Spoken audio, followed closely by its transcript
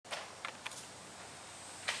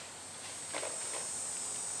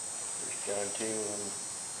John 2, and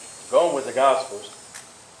going with the Gospels.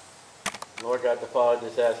 Lord God the Father,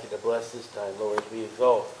 just ask you to bless this time, Lord, as we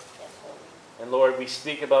exalt. And Lord, we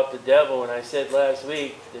speak about the devil, and I said last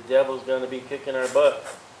week, the devil's going to be kicking our butt.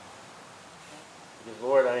 Because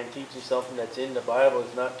Lord, I am teaching something that's in the Bible.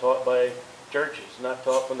 It's not taught by churches, not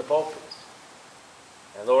taught from the pulpits.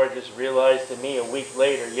 And Lord, just realized to me a week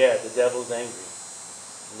later, yeah, the devil's angry.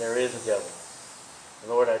 And there is a devil. And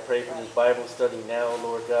Lord, I pray for this Bible study now,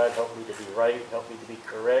 Lord God. Help me to be right. Help me to be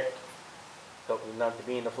correct. Help me not to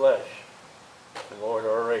be in the flesh. And Lord,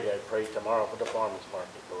 already I pray tomorrow for the farmer's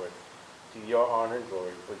market, Lord. To your honor and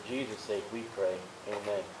glory. For Jesus' sake we pray.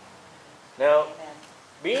 Amen. Now,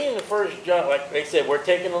 being in the first John, like they said, we're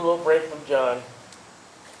taking a little break from John.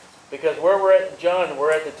 Because where we're at in John,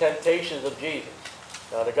 we're at the temptations of Jesus.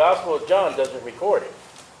 Now, the Gospel of John doesn't record it.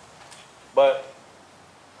 But,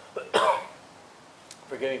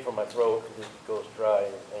 forgive me for my throat because it goes dry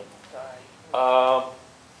and everything.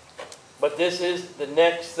 But this is the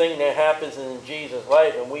next thing that happens in Jesus'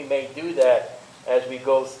 life, and we may do that as we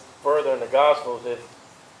go further in the Gospels. If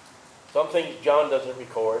some things John doesn't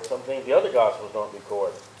record, some things the other Gospels don't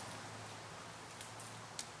record.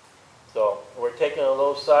 So we're taking a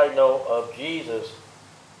little side note of Jesus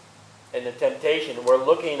and the temptation. We're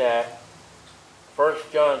looking at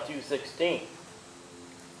 1 John 2:16.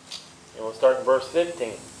 And we'll start in verse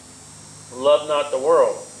 15. Love not the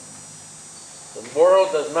world. The world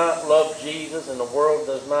does not love Jesus, and the world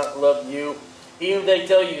does not love you. Even if they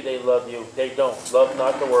tell you they love you, they don't. Love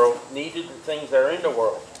not the world, neither the things that are in the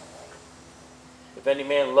world. If any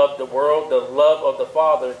man love the world, the love of the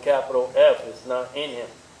Father, capital F, is not in him.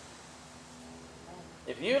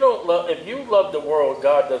 If you love the world,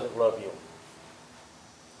 God doesn't love you.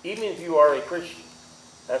 Even if you are a Christian.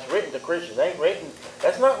 That's written to Christians.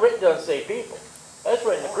 That's not written to unsaved people. That's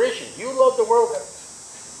written to Christians. You love the world.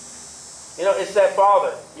 You know, it's that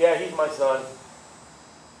father. Yeah, he's my son.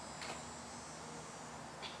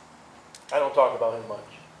 I don't talk about him much.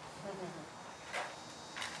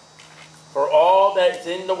 For all that's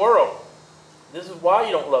in the world. This is why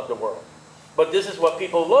you don't love the world. But this is what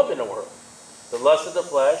people love in the world. The lust of the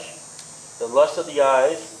flesh, the lust of the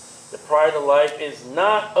eyes, the pride of life is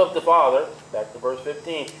not of the Father, back to verse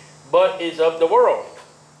 15, but is of the world.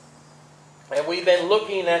 And we've been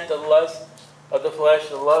looking at the lust of the flesh,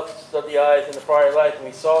 the lust of the eyes, and the pride of life, and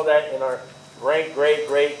we saw that in our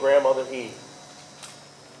great-great-great-grandmother Eve.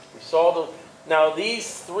 We saw now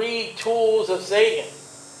these three tools of Satan,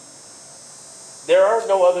 there are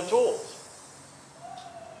no other tools.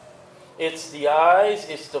 It's the eyes,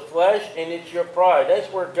 it's the flesh, and it's your pride. That's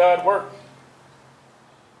where God works.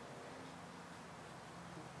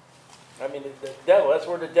 I mean, the devil, that's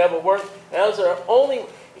where the devil works. And those are only,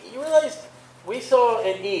 you realize, we saw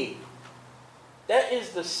in Eve, that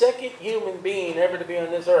is the second human being ever to be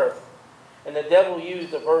on this earth. And the devil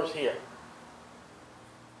used the verse here.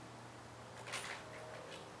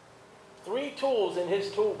 Three tools in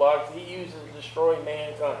his toolbox he uses to destroy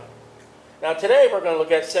mankind. Now today we're going to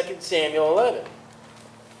look at 2 Samuel 11.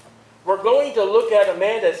 We're going to look at a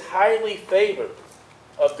man that's highly favored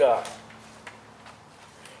of God.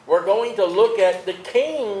 We're going to look at the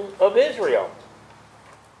king of Israel.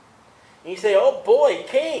 And you say, oh boy,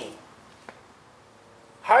 king.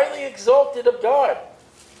 Highly exalted of God.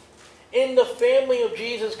 In the family of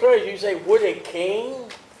Jesus Christ. You say, would a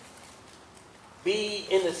king be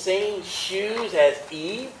in the same shoes as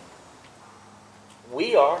Eve?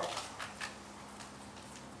 We are.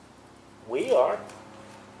 We are.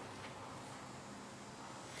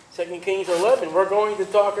 2 Kings 11, we're going to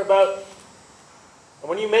talk about,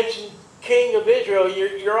 when you mention king of Israel,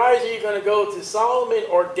 your eyes are going to go to Solomon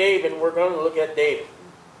or David, and we're going to look at David.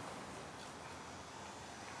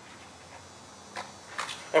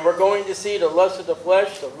 And we're going to see the lust of the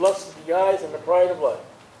flesh, the lust of the eyes, and the pride of life.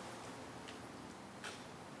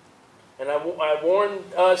 And I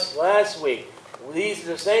warned us last week, these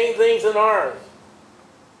are the same things in ours.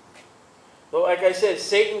 But like I said,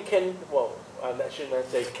 Satan can, well, I shouldn't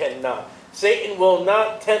say cannot. Satan will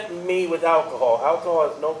not tempt me with alcohol. Alcohol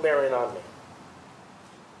has no bearing on me.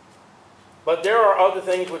 But there are other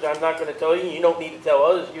things which I'm not going to tell you. You don't need to tell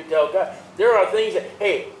others. You tell God. There are things that,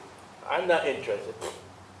 hey, I'm not interested.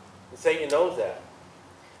 And Satan knows that.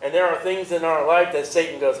 And there are things in our life that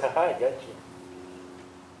Satan goes, ha, I got you.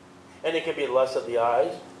 And it could be the lust of the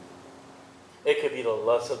eyes. It could be the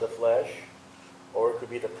lust of the flesh. Or it could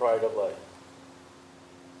be the pride of life.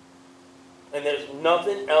 And there's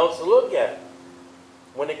nothing else to look at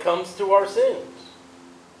when it comes to our sins.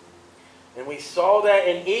 And we saw that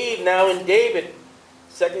in Eve, now in David.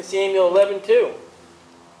 2 Samuel 11:2.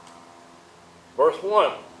 Verse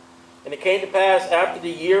 1. And it came to pass after the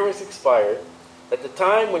year was expired, at the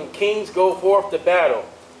time when kings go forth to battle.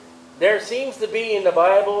 There seems to be in the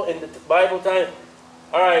Bible time,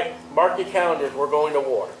 all right, mark your calendars, we're going to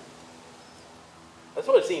war. That's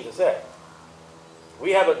what it seems to say.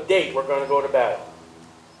 We have a date, we're going to go to battle.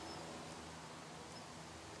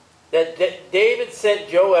 That David sent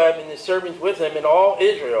Joab and his servants with him and all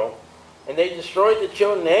Israel, and they destroyed the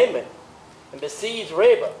children of Ammon and besieged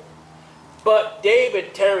Rabbah. But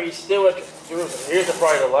David tarried still at Jerusalem. Here's the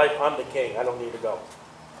pride of life. I'm the king. I don't need to go.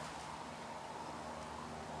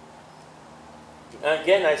 And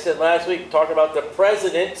again, I said last week, talking about the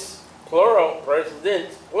presidents, plural.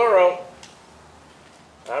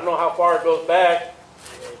 I don't know how far it goes back.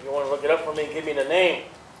 If you want to look it up for me, give me the name.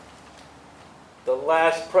 The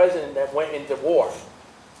last president that went into war.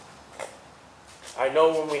 I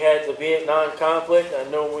know when we had the Vietnam conflict. I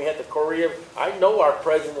know when we had the Korea. I know our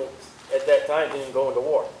presidents at that time didn't go into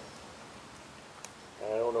war.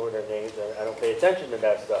 I don't know their names. I don't pay attention to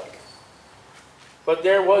that stuff. But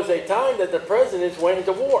there was a time that the presidents went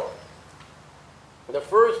into war. The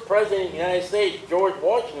first president of the United States, George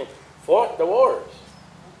Washington, fought the wars.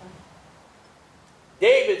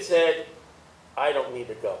 David said, I don't need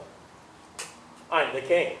to go. I'm the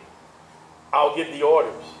king. I'll give the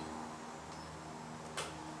orders.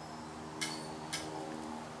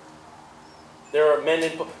 There are men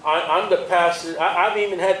in... I'm the pastor. I've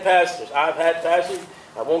even had pastors. I've had pastors.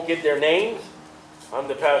 I won't give their names. I'm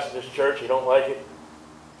the pastor of this church. You don't like it?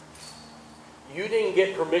 You didn't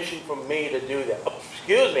get permission from me to do that. Oh,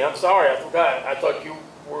 excuse me. I'm sorry. I forgot. I thought you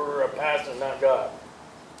were a pastor, not God.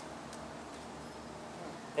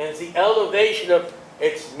 And it's the elevation of,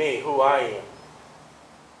 it's me, who I am.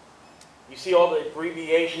 You see all the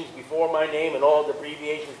abbreviations before my name and all the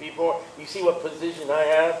abbreviations before? You see what position I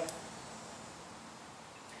have?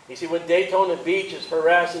 You see, when Daytona Beach is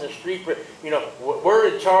harassing the street, we're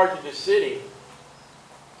in charge of the city.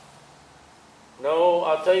 No,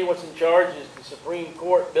 I'll tell you what's in charge is the Supreme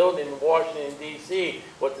Court building in Washington, D.C.,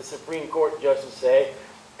 what the Supreme Court justices say.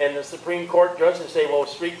 And the Supreme Court justices say, well,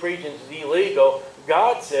 street preaching is illegal.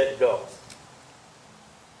 God said go.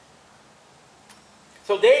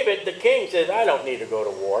 So David, the king, says, I don't need to go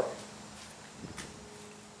to war.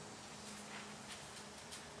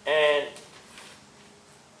 And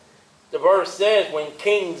the verse says when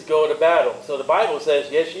kings go to battle. So the Bible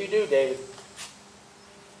says, yes, you do, David.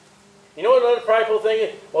 You know what another prideful thing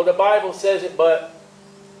is? Well, the Bible says it, but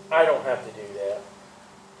I don't have to do that.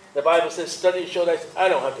 The Bible says, study to show that I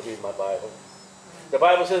don't have to read my Bible. The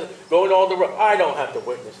Bible says, go in all the road. I don't have to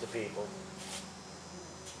witness to people.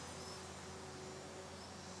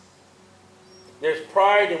 There's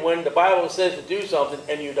pride in when the Bible says to do something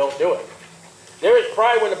and you don't do it. There is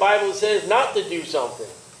pride when the Bible says not to do something.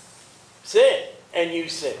 Sin, and you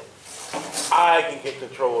sin. I can get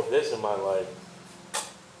control of this in my life.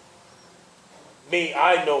 Me,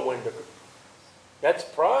 I know when to. That's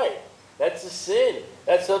pride. That's a sin.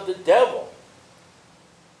 That's of the devil.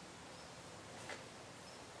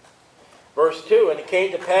 Verse 2, and it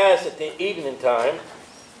came to pass at the evening time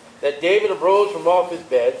that David arose from off his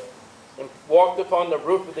bed and walked upon the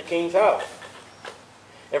roof of the king's house.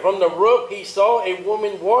 And from the roof he saw a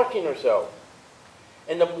woman washing herself.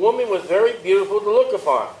 And the woman was very beautiful to look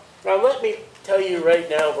upon. Now let me tell you right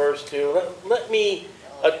now, verse 2. Let me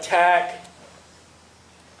attack.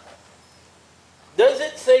 Does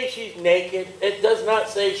it say she's naked? It does not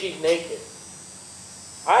say she's naked.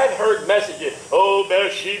 I've heard messages, oh,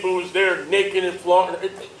 Bathsheba was there naked and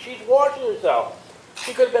flaunting. She's washing herself.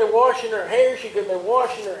 She could have been washing her hair. She could have been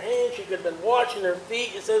washing her hands. She could have been washing her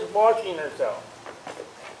feet. It says washing herself.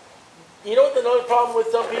 You know what another problem with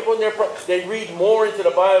some people? They read more into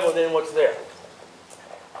the Bible than what's there.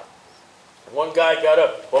 One guy got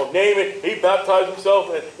up, well, name it, he baptized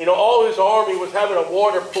himself, and all his army was having a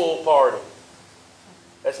water pool party.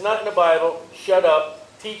 That's not in the Bible. Shut up.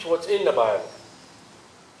 Teach what's in the Bible.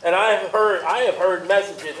 And I have heard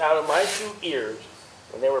messages out of my 2 ears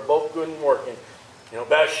when they were both good and working.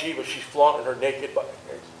 Bathsheba, she's flaunting her naked body.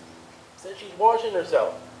 Said she's washing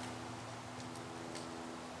herself.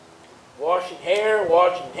 Washing hair,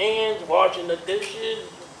 washing hands, washing the dishes.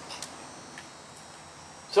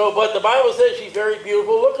 But the Bible says she's very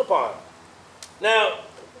beautiful to look upon. Now,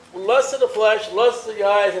 lust of the flesh, lust of the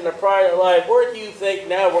eyes, and the pride of life, where do you think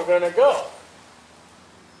now we're going to go?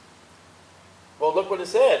 Well, look what it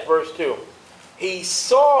says, verse 2. He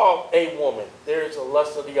saw a woman. There's a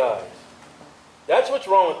lust of the eyes. That's what's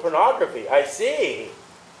wrong with pornography. I see.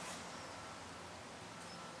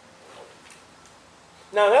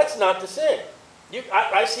 Now, that's not the sin.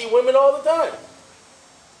 I see women all the time.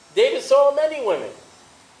 David saw many women.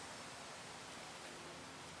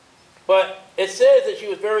 But it says that she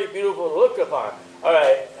was very beautiful to look upon. All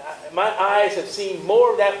right, my eyes have seen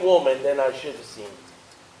more of that woman than I should have seen.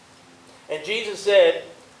 And Jesus said,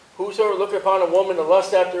 whosoever look upon a woman to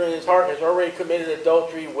lust after in his heart has already committed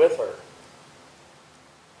adultery with her.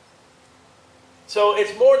 So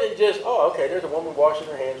it's more than just, oh, okay, there's a woman washing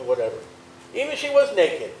her hands or whatever. Even if she was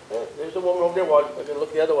naked. There's a woman over there washing. I'm going to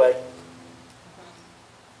look the other way.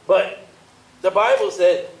 But the Bible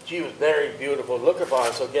said she was very beautiful to look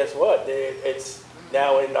upon. So guess what? It's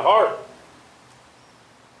now in the heart.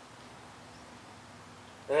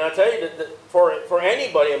 And I'll tell you that for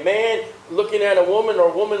anybody, a man looking at a woman or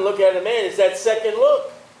a woman looking at a man, it's that second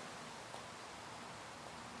look.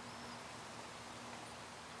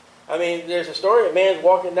 I mean, there's a story, a man's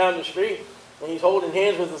walking down the street and he's holding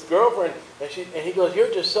hands with his girlfriend, and he goes,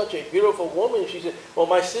 "You're just such a beautiful woman." She said, "Well,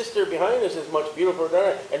 my sister behind us is much beautiful than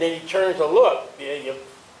I." And then he turns to look. Yeah, you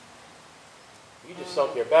just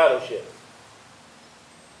sunk your battleship.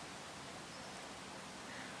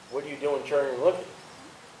 What are you doing turning and looking?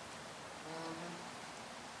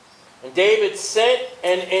 And David sent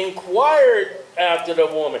and inquired after the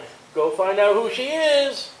woman. Go find out who she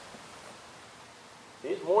is.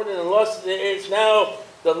 It's more than the lust. It's now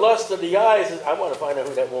the lust of the eyes. I want to find out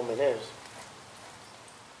who that woman is.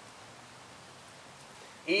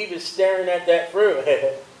 Eve is staring at that fruit.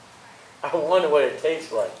 I wonder what it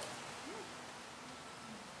tastes like.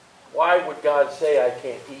 Why would God say I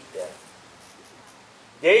can't eat that?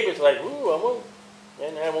 David's like, ooh, I won't.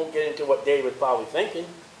 And I won't get into what David's probably thinking.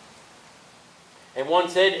 And one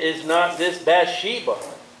said, is not this Bathsheba,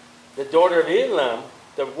 the daughter of Elam,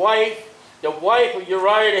 the wife of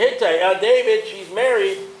Uriah the Hittite? Now, David, she's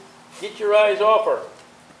married. Get your eyes off her.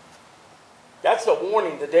 That's a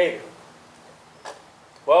warning to David.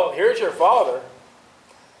 Well, here's her father,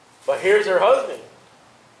 but here's her husband.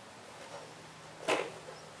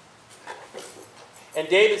 And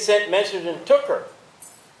David sent messengers and took her.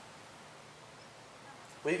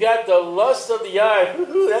 We've got the lust of the eye.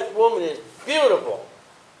 Woo-hoo, that woman is beautiful.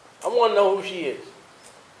 I want to know who she is.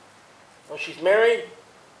 Well, she's married.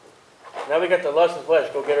 Now we got the lust of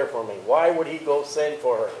flesh. Go get her for me. Why would he go send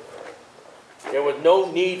for her? There was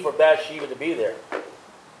no need for Bathsheba to be there.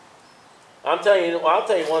 I'll tell you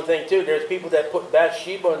one thing too. There's people that put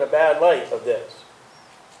Bathsheba in a bad light of this.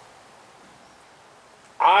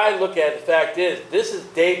 I look at the fact is, this is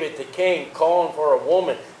David the king calling for a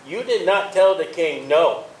woman. You did not tell the king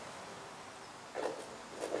no.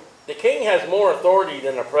 The king has more authority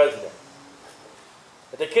than the president.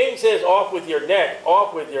 If the king says, off with your neck,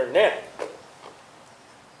 off with your neck.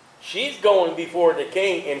 She's going before the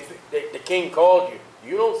king, and the king called you.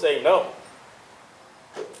 You don't say no.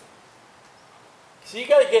 So you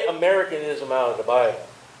got to get Americanism out of the Bible.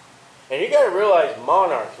 And you got to realize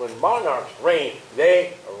monarchs, when monarchs reign,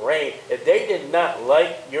 they reign. If they did not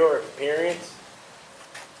like your experience,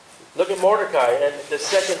 look at Mordecai, and the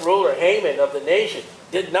second ruler, Haman of the nation,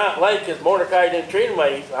 did not like because Mordecai didn't treat him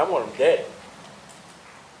right. He said, I want him dead.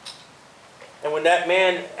 And when that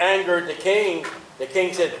man angered the king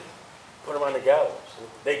said, put him on the gallows.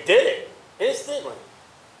 They did it instantly.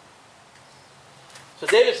 So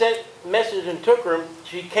David sent messengers and took her.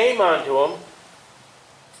 She came unto him.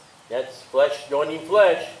 That's flesh joining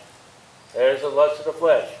flesh. There's the lust of the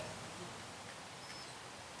flesh.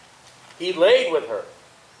 He laid with her.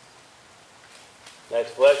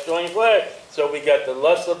 That's flesh joining flesh. So we got the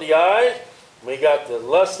lust of the eyes, we got the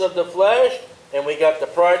lust of the flesh, and we got the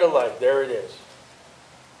pride of life. There it is.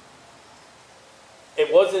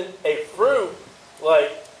 It wasn't a fruit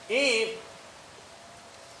like Eve.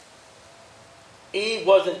 Eve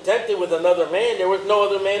wasn't tempted with another man. There was no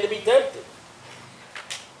other man to be tempted.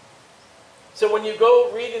 So when you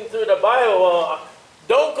go reading through the Bible,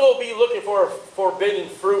 don't go be looking for a forbidden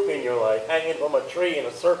fruit in your life, hanging from a tree and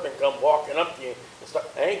a serpent come walking up to you and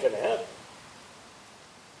start. That ain't going to happen.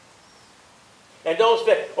 And don't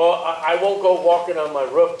say, well, I won't go walking on my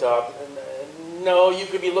rooftop. No, you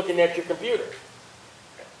could be looking at your computer.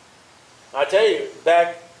 I tell you,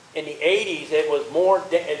 back in the 80s, it was more,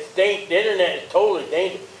 the internet is totally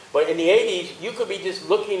dangerous. But in the 80s, you could be just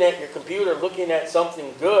looking at your computer, looking at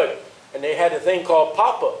something good, and they had a thing called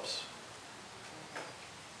pop-ups.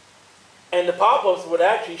 And the pop-ups would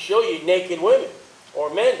actually show you naked women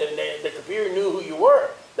or men. The computer knew who you were.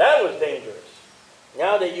 That was dangerous.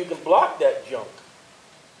 Now that you can block that junk.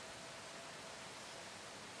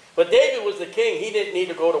 But David was the king. He didn't need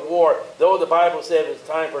to go to war, though the Bible said it's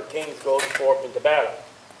time for kings to go forth into battle.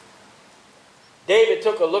 David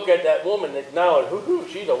took a look at that woman and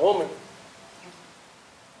acknowledged, she's a woman.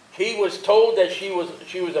 He was told that she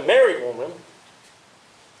was a married woman.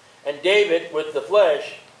 And David, with the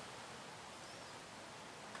flesh,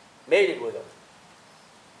 mated with him.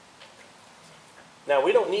 Now,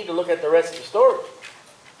 we don't need to look at the rest of the story,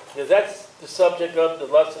 because that's the subject of the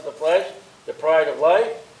lust of the flesh, the pride of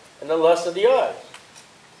life, and the lust of the eyes.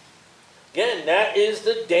 Again, that is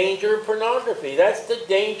the danger of pornography. That's the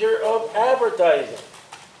danger of advertising.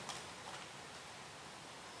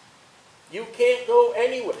 You can't go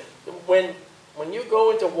anywhere. When you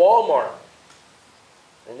go into Walmart,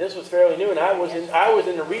 and this was fairly new, and I was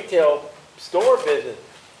in the retail store business.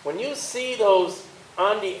 When you see those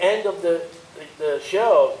on the end of the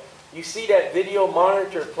shelves, you see that video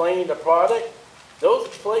monitor playing the product. Those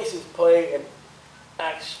places pay an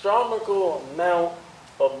astronomical amount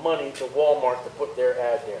of money to Walmart to put their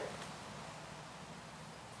ad there,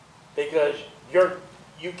 because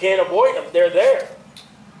you can't avoid them. They're there.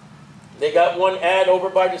 They got one ad over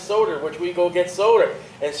by the soda, which we go get soda.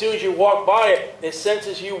 And as soon as you walk by it, it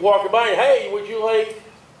senses you walking by, and hey, would you like?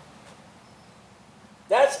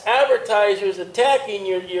 That's advertisers attacking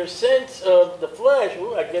your sense of the flesh.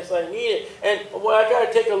 Ooh, I guess I need it. And well, I got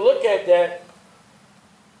to take a look at that.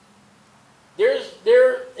 There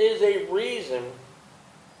is a reason.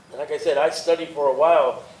 Like I said, I studied for a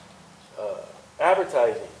while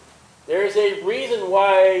advertising. There's a reason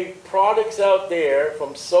why products out there,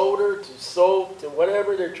 from soda to soap to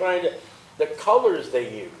whatever they're trying to, the colors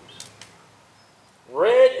they use.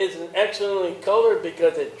 Red is an excellently colored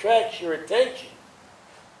because it attracts your attention.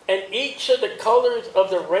 And each of the colors of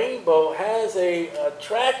the rainbow has an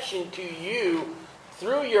attraction to you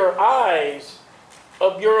through your eyes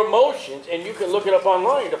of your emotions. And you can look it up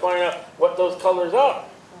online to find out what those colors are.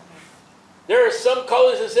 There are some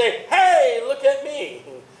colors that say, hey, look at me.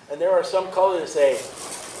 And there are some colors that say,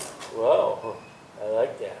 whoa, I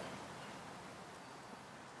like that.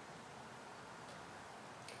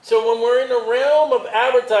 So when we're in the realm of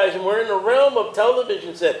advertising, we're in the realm of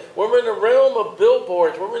television set, we're in the realm of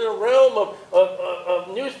billboards, we're in the realm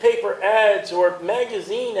of newspaper ads or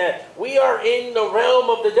magazine ads, we are in the realm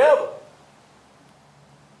of the devil.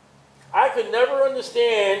 I could never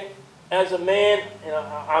understand, as a man,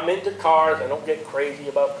 I'm into cars, I don't get crazy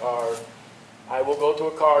about cars. I will go to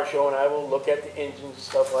a car show and I will look at the engines and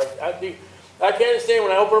stuff like that. I can't understand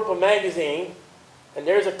when I open up a magazine and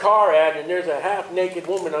there's a car ad and there's a half-naked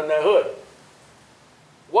woman on that hood.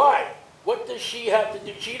 Why? What does she have to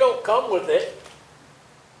do? She don't come with it.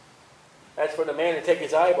 That's for the man to take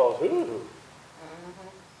his eyeballs. Ooh.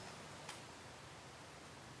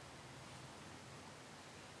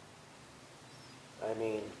 I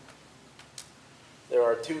mean, there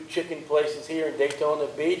are 2 chicken places here in Daytona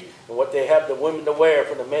Beach, and what they have the women to wear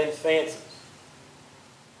for the men's fancies.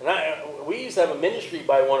 And we used to have a ministry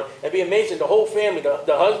by one. It'd be amazing. The whole family, the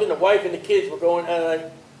husband, the wife, and the kids were going,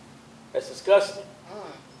 that's disgusting.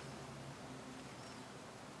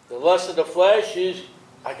 The lust of the flesh is,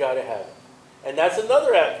 I got to have it. And that's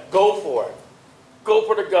another act. Go for it. Go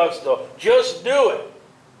for the gusto. Just do it.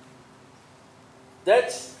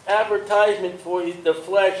 That's advertisement for the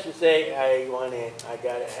flesh to say, I want it, I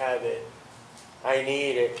got to have it, I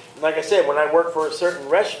need it. Like I said, when I worked for a certain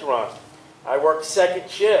restaurant, I worked second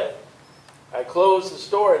shift. I closed the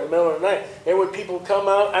store in the middle of the night. There would people come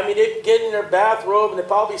out, I mean, they'd get in their bathrobe and they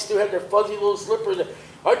probably still had their fuzzy little slippers.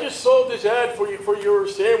 I just sold this ad for you for your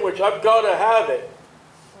sandwich, I've got to have it.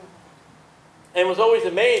 And it was always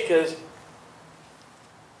amazing because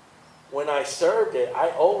when I served it, I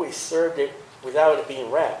always served it without it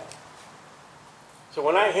being wrapped. So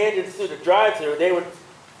when I handed it through the drive-thru, they would,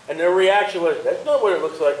 and their reaction was, that's not what it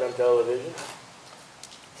looks like on television.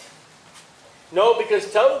 No,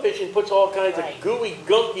 because television puts all kinds of gooey,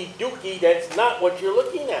 gunky, dookie, that's not what you're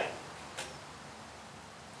looking at.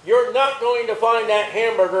 You're not going to find that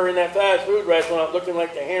hamburger in that fast food restaurant looking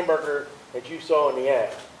like the hamburger that you saw in the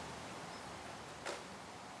ad.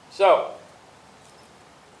 So,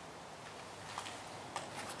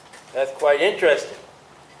 that's quite interesting.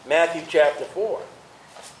 Matthew chapter 4.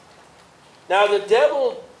 Now the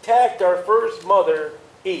devil attacked our first mother,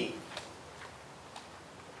 Eve.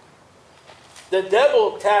 The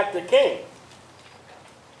devil attacked the king.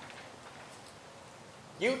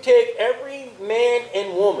 You take every man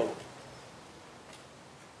and woman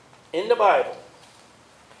in the Bible,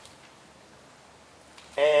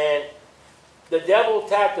 and the devil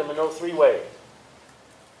attacked them in those 3 ways.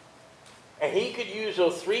 And he could use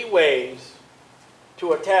those 3 ways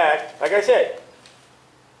to attack. Like I said,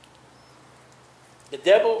 the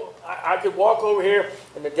devil, I could walk over here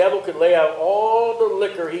and the devil could lay out all the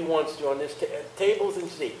liquor he wants to on this tables and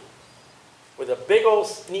seats with a big old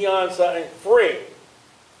neon sign, free.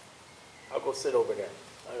 I'll go sit over there.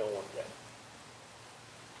 I don't want that.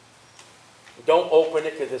 Don't open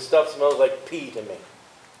it because the stuff smells like pee to me.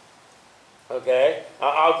 Okay?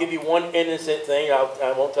 I'll give you one innocent thing.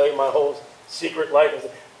 I won't tell you my whole secret life.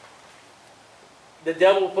 The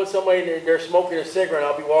devil will put somebody in there smoking a cigarette,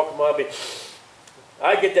 and I'll be walking by.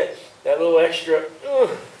 I get that little extra,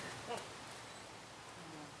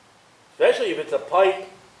 especially if it's a pipe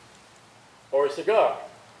or a cigar.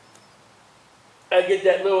 I get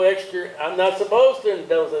that little extra, I'm not supposed to, and the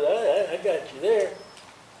devil says, I got you there.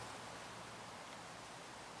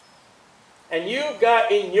 And you've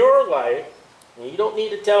got in your life, and you don't need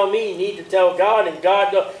to tell me, you need to tell God, and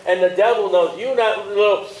God knows, and the devil knows you're not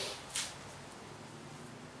little.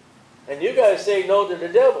 And you got to say no to the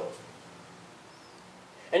devil.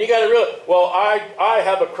 And you got to realize, well, I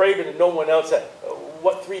have a craving that no one else has.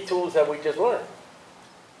 What 3 tools have we just learned?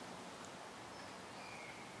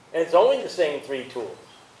 And it's only the same 3 tools.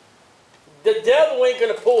 The devil ain't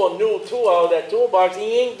going to pull a new tool out of that toolbox.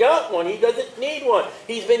 He ain't got one. He doesn't need one.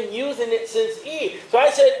 He's been using it since Eve. So I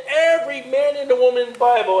said every man and woman in the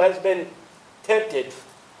Bible has been tempted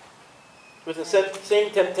with the same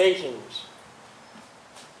temptations.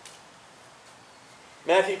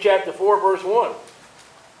 Matthew chapter 4, verse 1.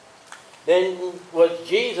 Then was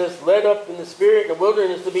Jesus led up in the spirit in the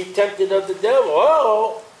wilderness to be tempted of the devil.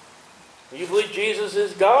 Oh, do you believe Jesus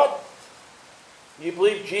is God? Do you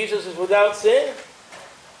believe Jesus is without sin?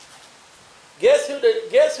 Guess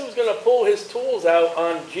who's going to pull his tools out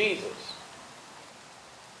on Jesus?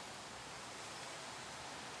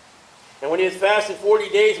 And when he was fasting 40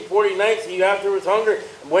 days and 40 nights, he afterwards hungered.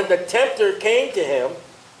 When the tempter came to him,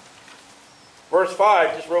 verse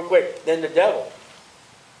 5, just real quick, then the devil.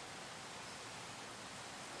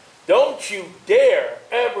 Don't you dare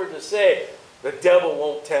ever to say, the devil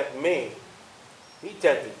won't tempt me. He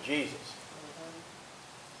tempted Jesus.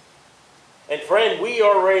 And friend, we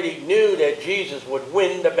already knew that Jesus would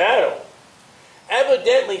win the battle.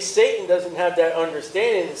 Evidently, Satan doesn't have that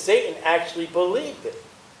understanding, and Satan actually believed it.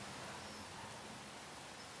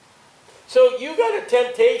 So you got a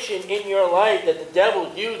temptation in your life that the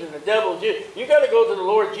devil's using, the devil's using. You got to go to the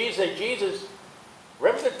Lord Jesus and say, Jesus,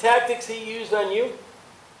 remember the tactics he used on you?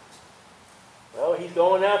 Well, he's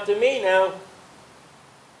going after me now.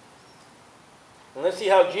 And let's see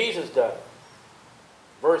how Jesus does.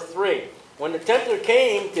 Verse 3. When the tempter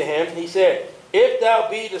came to him, he said, if thou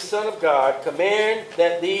be the Son of God, command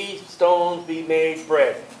that these stones be made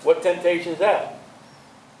bread. What temptation is that?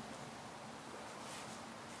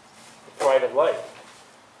 The pride of life.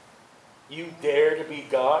 You dare to be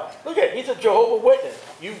God? Look at it, he's a Jehovah's Witness.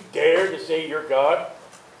 You dare to say you're God?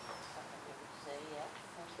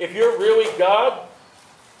 If you're really God,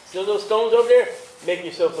 see those stones over there? Make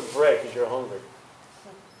yourself some bread because you're hungry.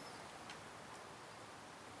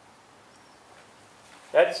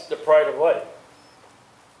 That's the pride of life.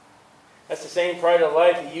 That's the same pride of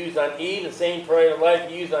life he used on Eve, the same pride of life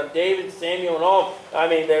he used on David, Samuel, and all. I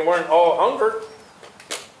mean, they weren't all hunger.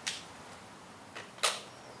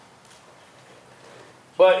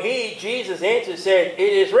 But he, Jesus, answered, said,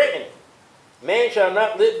 it is written, man shall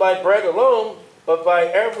not live by bread alone, but by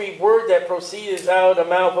every word that proceeds out of the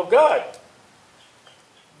mouth of God.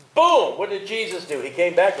 Boom! What did Jesus do? He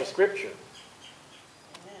came back with Scripture.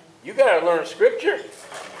 You got to learn Scripture.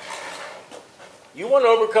 You want to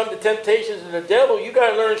overcome the temptations of the devil, you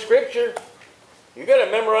got to learn Scripture. You got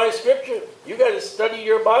to memorize Scripture. You got to study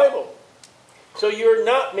your Bible. So you're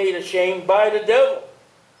not made ashamed by the devil.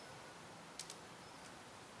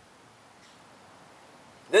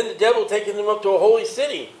 Then the devil taking them up to a holy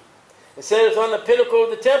city and said it's on the pinnacle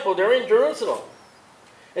of the temple. They're in Jerusalem.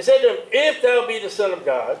 And said to him, if thou be the Son of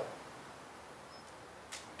God,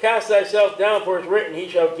 cast thyself down, for it is written, he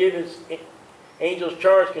shall give his angels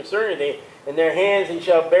charge concerning thee. In their hands he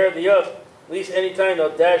shall bear thee up, lest any time thou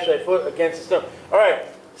dash thy foot against a stone. All right,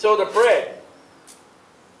 so the bread.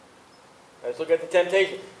 Let's look at the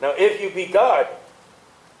temptation. Now, if you be God,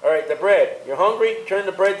 all right, the bread. You're hungry, turn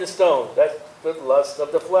the bread to stone. That's the lust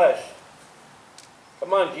of the flesh.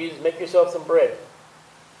 Come on, Jesus, make yourself some bread.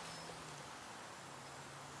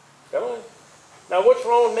 Come on. Now, what's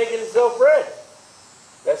wrong with making himself bread?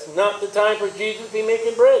 That's not the time for Jesus to be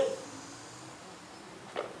making bread.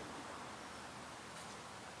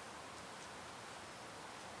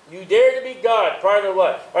 You dare to be God, pride of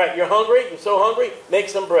life. All right, you're hungry, you're so hungry, make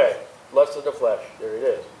some bread. Lust of the flesh. There it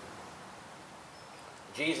is.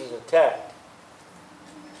 Jesus attacked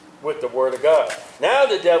with the Word of God. Now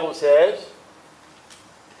the devil says,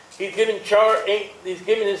 he's given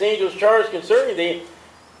his angels charge concerning thee,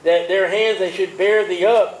 that their hands they should bear thee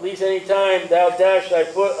up, lest any time thou dash thy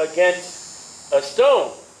foot against a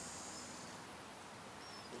stone.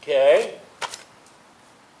 Okay.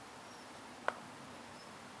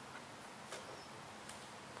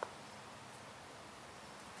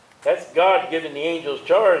 That's God giving the angels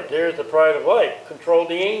charge. There's the pride of life. Control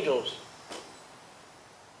the angels.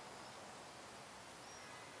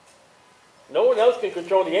 No one else can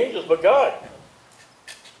control the angels but God.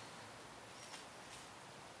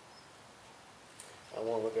 I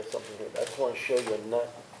want to look at something here. I just want to show you a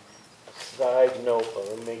side note, but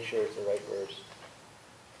let me make sure it's the right verse.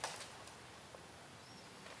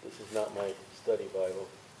 This is not my study Bible.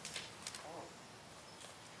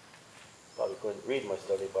 Probably couldn't read my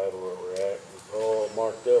study Bible where we're at. It's all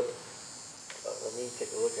marked up. Let me take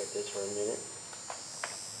a look at this for a minute.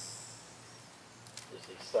 Just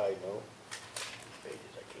a side note. These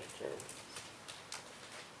pages I can't turn.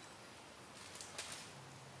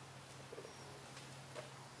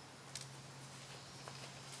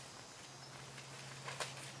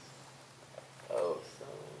 Oh,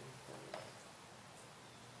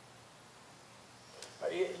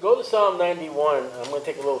 go to Psalm 91. I'm going to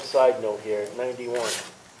take a little side note here. 91.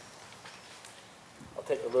 I'll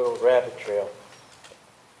take a little rabbit trail.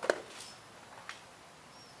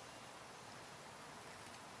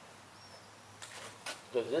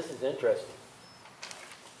 Because this is interesting.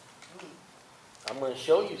 I'm going to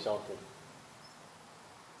show you something.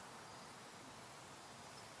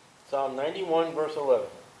 Psalm 91, verse 11.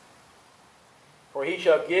 For he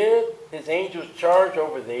shall give his angels charge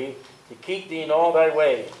over thee, to keep thee in all thy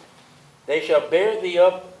ways. They shall bear thee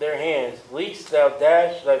up their hands, lest thou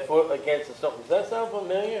dash thy foot against a stone. Does that sound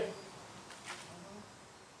familiar?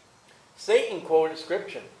 Satan quoted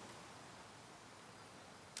Scripture.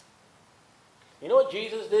 You know what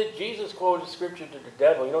Jesus did? Jesus quoted Scripture to the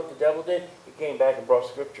devil. You know what the devil did? He came back and brought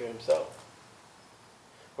Scripture himself.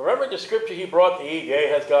 Remember the Scripture he brought to Eve,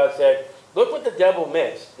 as God said, look what the devil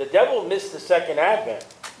missed. The devil missed the second advent.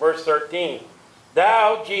 Verse 13.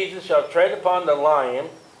 Thou, Jesus, shalt tread upon the lion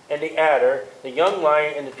and the adder, the young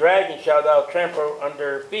lion and the dragon shalt thou trample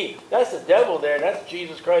under feet. That's the devil there. That's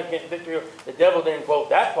Jesus Christ getting victory. The devil didn't quote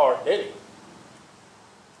that part, did he?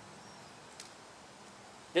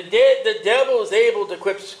 The devil is able to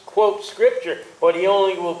quote Scripture, but he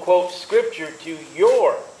only will quote Scripture to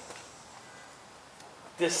your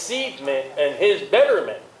deceivement and his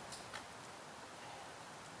betterment.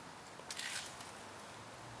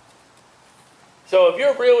 So if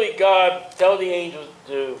you're really God, tell the angels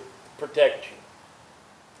to protect you.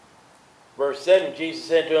 Verse 7, Jesus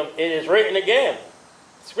said to him, it is written again,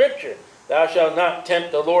 Scripture, thou shalt not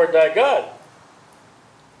tempt the Lord thy God.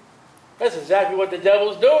 That's exactly what the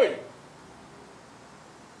devil's doing.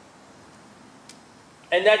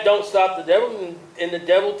 And that don't stop the devil. And the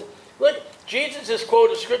devil, look, Jesus just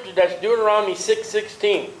quoted Scripture that's Deuteronomy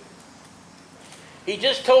 6:16. He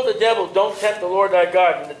just told the devil, don't tempt the Lord thy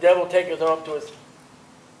God, and the devil taketh him up to his...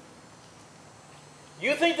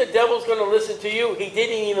 You think the devil's going to listen to you? He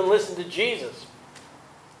didn't even listen to Jesus.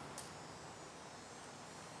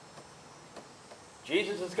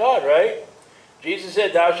 Jesus is God, right? Jesus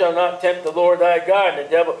said, thou shalt not tempt the Lord thy God, and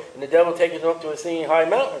the devil taketh him up to a exceeding high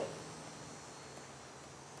mountain.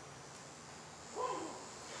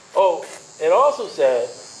 Oh, it also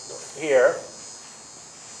says here,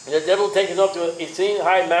 the devil taketh him up to an exceeding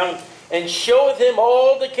high mountain, and showeth him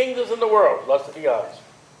all the kingdoms of the world, lust of the eyes.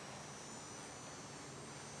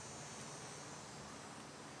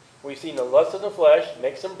 We've seen the lust of the flesh,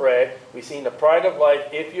 make some bread. We've seen the pride of life,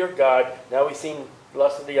 if you're God. Now we've seen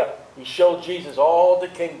lust of the eye. He showed Jesus all the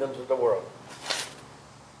kingdoms of the world.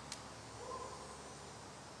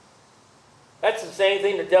 That's the same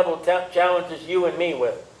thing the devil challenges you and me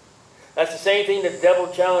with. That's the same thing the devil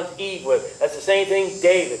challenged Eve with. That's the same thing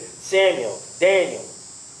David, Samuel, Daniel,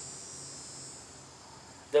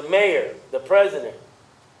 the mayor, the president,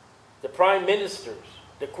 the prime ministers,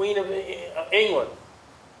 the Queen of England.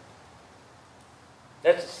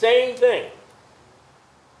 That's the same thing.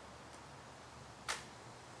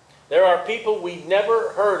 There are people we've never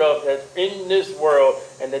heard of that's in this world,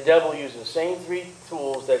 and the devil uses the same three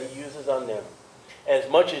tools that he uses on them. As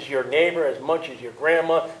much as your neighbor, as much as your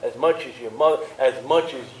grandma, as much as your mother, as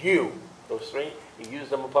much as you. Those three, he used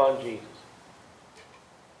them upon Jesus.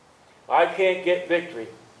 I can't get victory.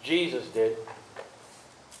 Jesus did.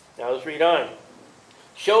 Now let's read on.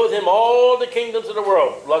 Showeth him all the kingdoms of the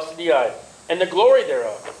world, lust of the eye, and the glory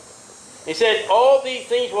thereof. He said, all these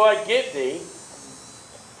things will I give thee,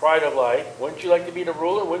 pride of life. Wouldn't you like to be the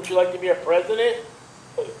ruler? Wouldn't you like to be a president?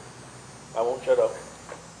 I won't shut up.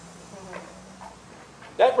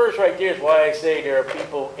 That verse right there is why I say there are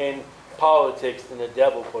people in politics and the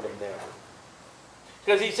devil put them there.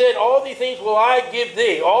 Because he said, all these things will I give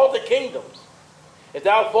thee, all the kingdoms. If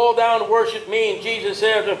thou fall down and worship me, and Jesus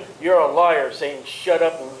said to him, you're a liar, Satan, shut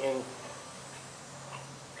up and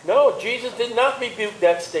No, Jesus did not rebuke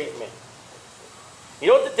that statement. You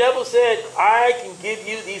know what the devil said? I can give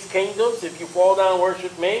you these kingdoms if you fall down and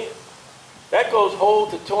worship me. That goes whole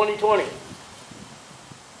to 2020.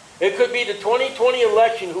 It could be the 2020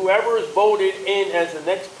 election, whoever is voted in as the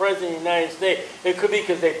next president of the United States. It could be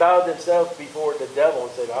because they bowed themselves before the devil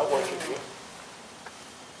and said, I worship you.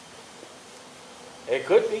 It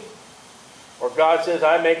could be. Or God says,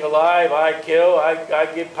 I make alive, I kill, I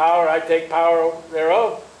give power, I take power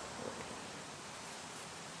thereof.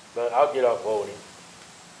 But I'll get off voting.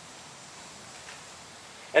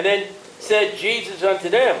 And then said Jesus unto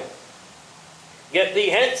them, Get thee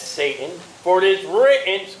hence, Satan, for it is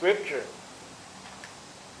written, Scripture.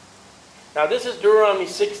 Now this is Deuteronomy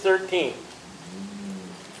 6:13.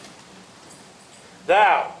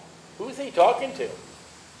 Thou, who's he talking to?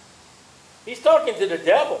 He's talking to the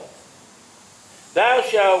devil. Thou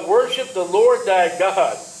shalt worship the Lord thy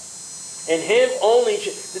God, and him only.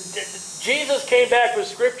 Jesus came back with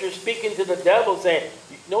Scripture speaking to the devil, saying,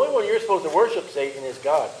 the only one you're supposed to worship, Satan, is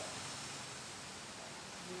God.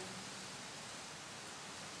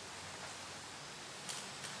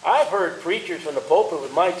 I've heard preachers from the pulpit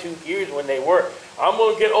with my 2 ears when they work. I'm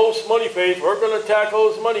going to get old smutty face. We're going to attack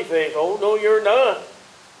old smutty face. Oh, no, you're not.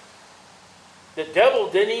 The devil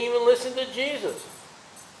didn't even listen to Jesus.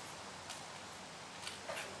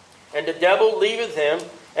 And the devil leaveth him,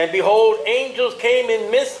 and behold, angels came and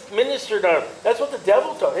ministered on him. That's what the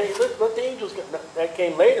devil taught. Hey, let the angels come. That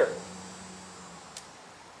came later.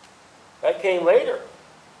 That came later.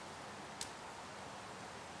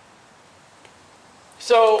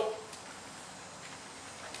 So,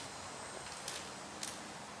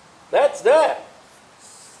 that's that.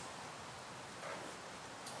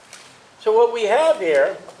 So what we have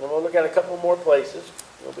here, and we'll look at a couple more places,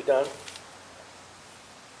 we'll be done.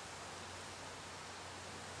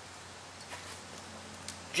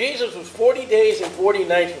 Jesus was 40 days and 40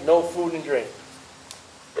 nights with no food and drink.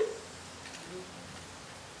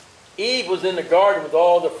 Eve was in the garden with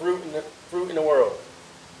all the fruit in the world.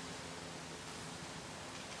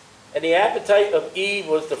 And the appetite of Eve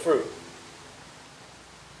was the fruit.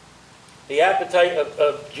 The appetite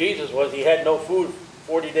of Jesus was he had no food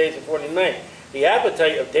 40 days and 40 nights. The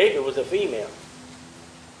appetite of David was a female.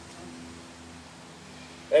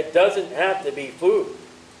 It doesn't have to be food.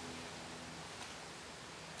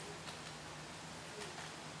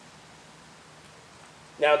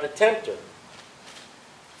 Now the tempter.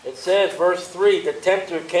 It says, verse 3, the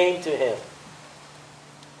tempter came to him.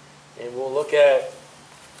 And we'll look at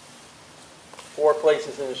 4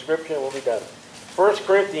 places in the scripture and we'll be done. 1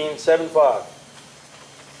 Corinthians 7:5.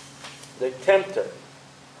 The tempter.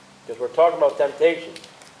 Because we're talking about temptation.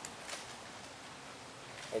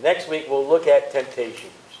 And next week we'll look at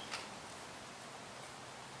temptations.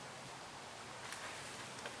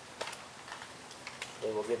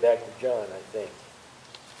 Then we'll get back to John, I think.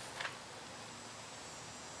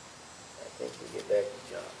 I think we get back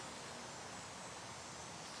to John.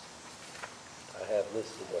 I have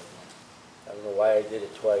listed them. I don't know why I did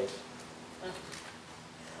it twice.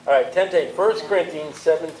 All right, temptation. 1 Corinthians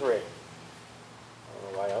 7:3. I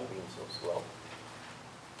don't know why I'm being so slow.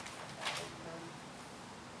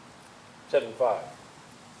 7:5.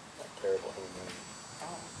 Not terrible handwriting.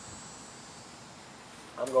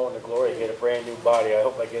 I'm going to glory to get a brand new body. I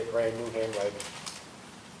hope I get brand new handwriting.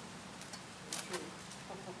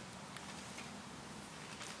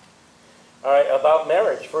 All right, about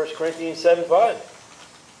marriage. 1 Corinthians 7:5.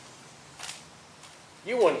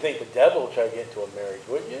 You wouldn't think the devil would try to get into a marriage,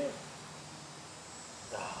 would you?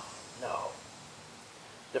 No.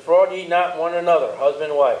 Defraud ye not one another, husband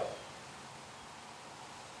and wife.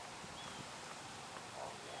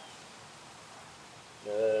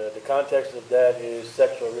 The context of that is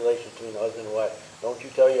sexual relation between husband and wife. Don't you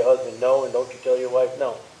tell your husband no, and don't you tell your wife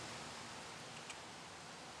no.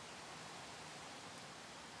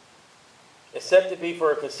 Except to be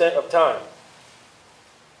for a consent of time.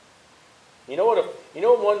 You know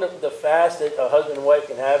one of the fasts that a husband and wife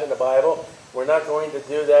can have in the Bible? We're not going to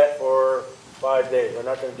do that for 5 days. We're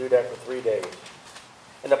not going to do that for 3 days.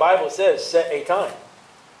 And the Bible says, set a time.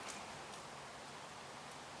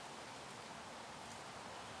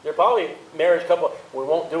 There are probably marriage couple, we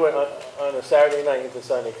won't do it on a Saturday night into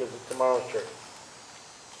Sunday because it's tomorrow's church.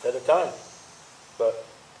 Set a time. But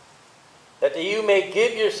that you may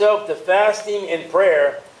give yourself to fasting and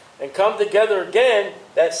prayer and come together again,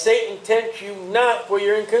 that Satan tempts you not for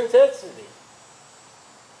your inconsistency.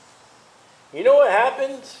 You know what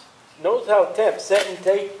happens? Notice how Satan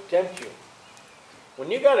tempts you.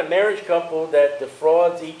 When you got a marriage couple that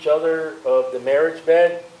defrauds each other of the marriage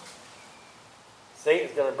bed,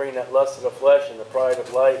 Satan's going to bring that lust of the flesh and the pride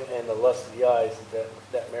of life and the lust of the eyes into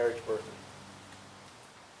that marriage person.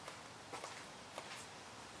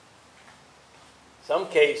 Some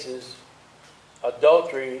cases,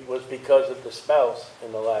 adultery was because of the spouse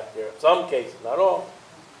and the lack thereof. Some cases, not all.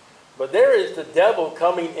 But there is the devil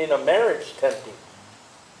coming in a marriage tempting.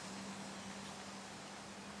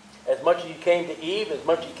 As much as he came to Eve, as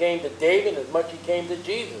much as he came to David, as much as he came to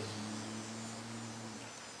Jesus.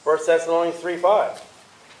 1 Thessalonians 3:5.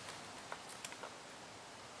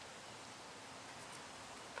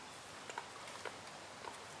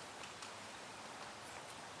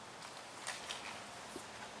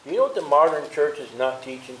 You know what the modern church is not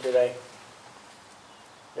teaching today?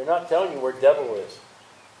 They're not telling you where the devil is.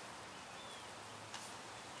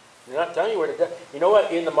 They're not telling you where the devil... You know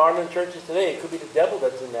what? In the modern churches today, it could be the devil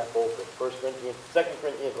that's in that pulpit. 2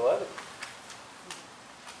 Corinthians 11.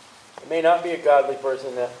 It may not be a godly person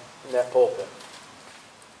in that pulpit.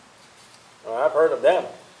 Well, I've heard of them.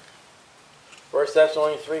 1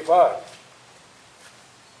 Thessalonians 3:5.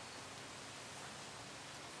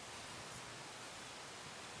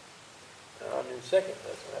 I'm in 2 Thessalonians.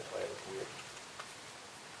 That's why it was weird.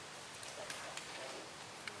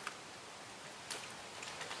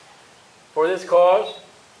 For this cause,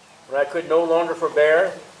 when I could no longer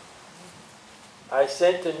forbear, I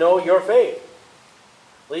sent to know your faith,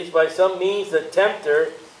 lest by some means the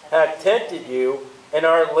tempter had tempted you, and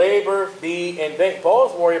our labor be in vain.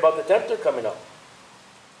 Paul's worried about the tempter coming up.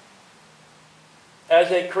 As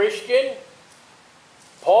a Christian,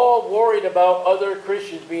 Paul worried about other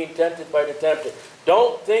Christians being tempted by the tempter.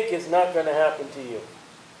 Don't think it's not going to happen to you.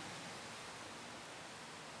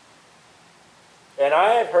 And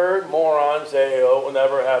I have heard morons say, oh, it will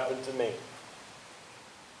never happen to me.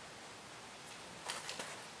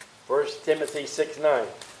 1 Timothy 6:9.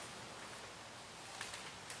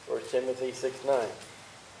 1 Timothy 6:9.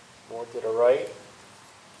 More to the right.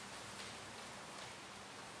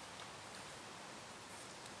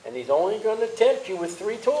 And he's only going to tempt you with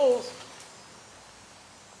 3 tools.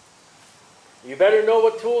 You better know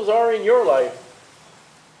what tools are in your life.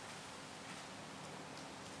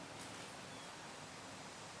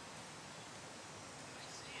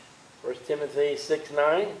 Timothy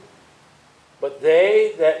 6:9. But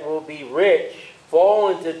they that will be rich fall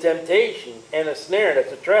into temptation and a snare.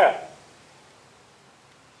 That's a trap.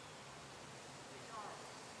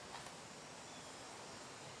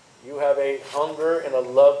 You have a hunger and a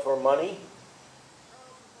love for money.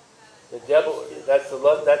 The devil, that's the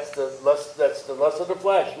lust of the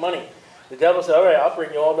flesh, money. The devil said, all right, I'll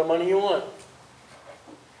bring you all the money you want.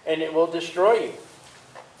 And it will destroy you.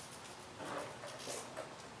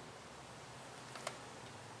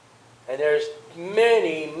 And there's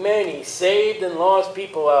many, many saved and lost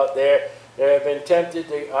people out there that have been tempted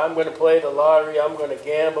to, I'm going to play the lottery, I'm going to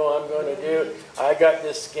gamble, I'm going to do, I got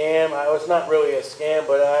this scam. It's not really a scam,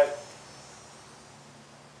 but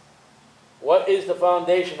what is the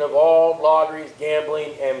foundation of all lotteries,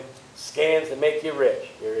 gambling, and scams that make you rich?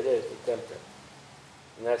 Here it is, the tempter.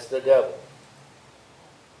 And that's the devil.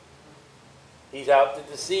 He's out to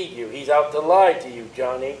deceive you. He's out to lie to you,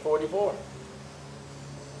 John 8:44.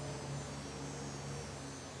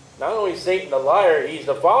 Not only is Satan a liar, he's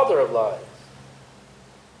the father of lies.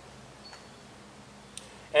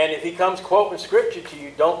 And if he comes quoting scripture to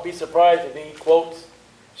you, don't be surprised if he quotes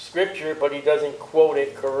scripture, but he doesn't quote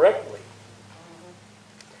it correctly.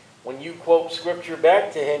 When you quote scripture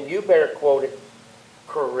back to him, you better quote it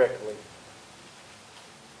correctly.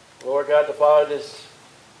 Lord God the Father, just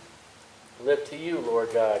lift to you,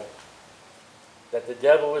 Lord God, that the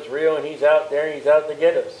devil is real and he's out there and he's out to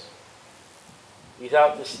get us. He's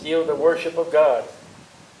out to steal the worship of God.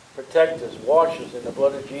 Protect us, wash us in the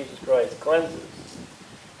blood of Jesus Christ, cleanse us.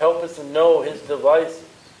 Help us to know his devices.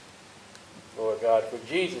 Lord God, for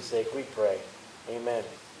Jesus' sake we pray. Amen.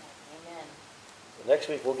 Amen. So next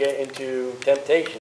week we'll get into temptation.